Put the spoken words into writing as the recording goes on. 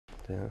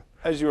Yeah.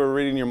 As you were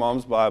reading your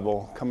mom's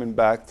Bible, coming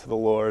back to the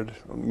Lord,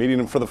 meeting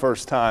Him for the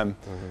first time,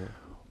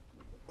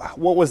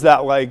 what was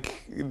that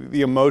like?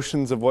 The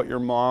emotions of what your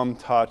mom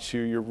taught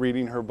you, you're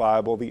reading her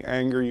Bible, the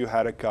anger you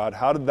had at God,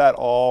 how did that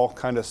all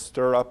kind of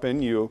stir up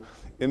in you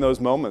in those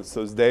moments,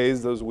 those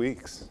days, those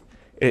weeks?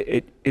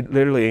 It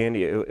literally,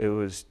 Andy, it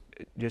was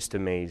just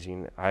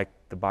amazing.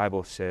 The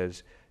Bible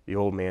says the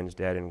old man's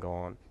dead and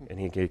gone, and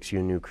He gives you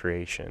a new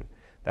creation.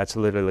 That's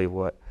literally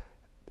what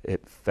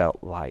it felt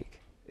like.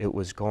 It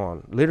was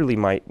gone. Literally,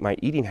 my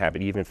eating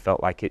habit even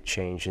felt like it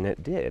changed, and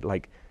it did.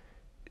 Like,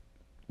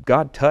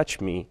 God touched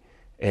me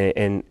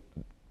and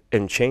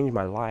changed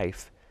my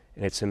life,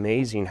 and it's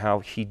amazing how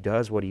He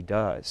does what He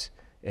does.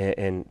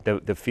 And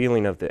the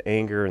feeling of the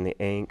anger and the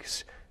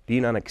angst,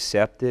 being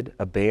unaccepted,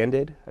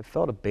 abandoned. I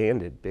felt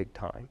abandoned big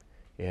time.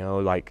 You know,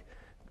 like,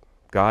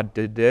 God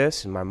did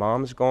this, and my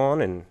mom's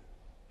gone, and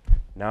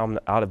now I'm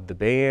out of the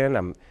band.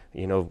 I'm,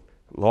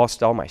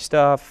 lost all my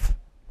stuff.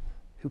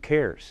 Who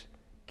cares?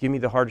 Give me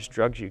the hardest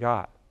drugs you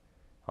got.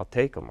 I'll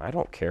take them. I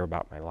don't care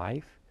about my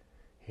life,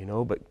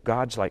 but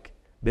God's like,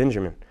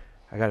 Benjamin,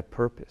 I got a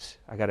purpose.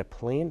 I got a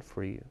plan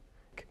for you.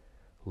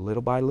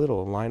 Little by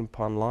little, line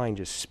upon line,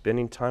 just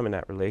spending time in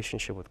that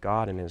relationship with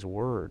God and His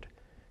Word.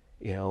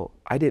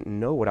 I didn't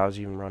know what I was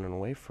even running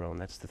away from.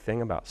 That's the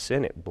thing about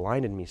sin. It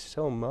blinded me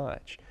so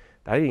much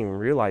that I didn't even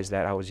realize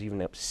that I was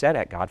even upset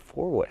at God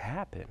for what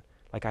happened.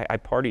 Like, I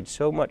partied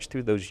so much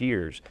through those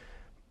years,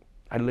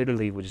 I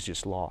literally was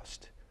just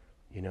lost.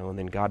 And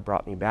then God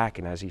brought me back,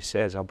 and as He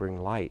says, I'll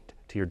bring light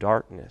to your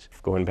darkness.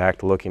 Going back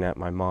to looking at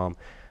my mom,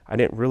 I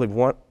didn't really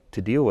want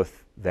to deal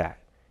with that.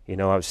 I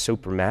was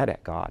super mad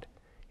at God,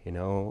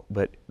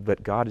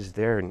 but God is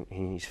there, and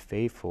He's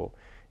faithful,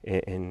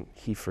 and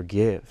He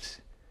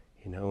forgives,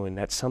 and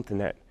that's something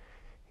that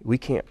we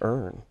can't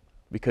earn,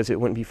 because it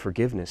wouldn't be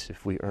forgiveness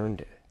if we earned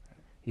it,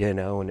 and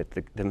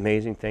the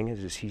amazing thing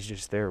is He's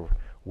just there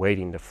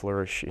waiting to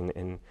flourish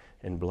and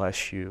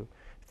bless you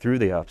through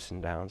the ups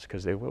and downs,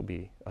 because there will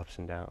be ups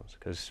and downs,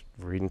 because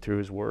reading through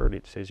His Word,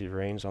 it says He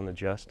reigns on the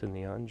just and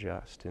the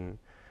unjust, and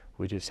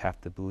we just have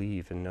to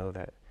believe and know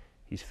that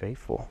He's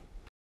faithful.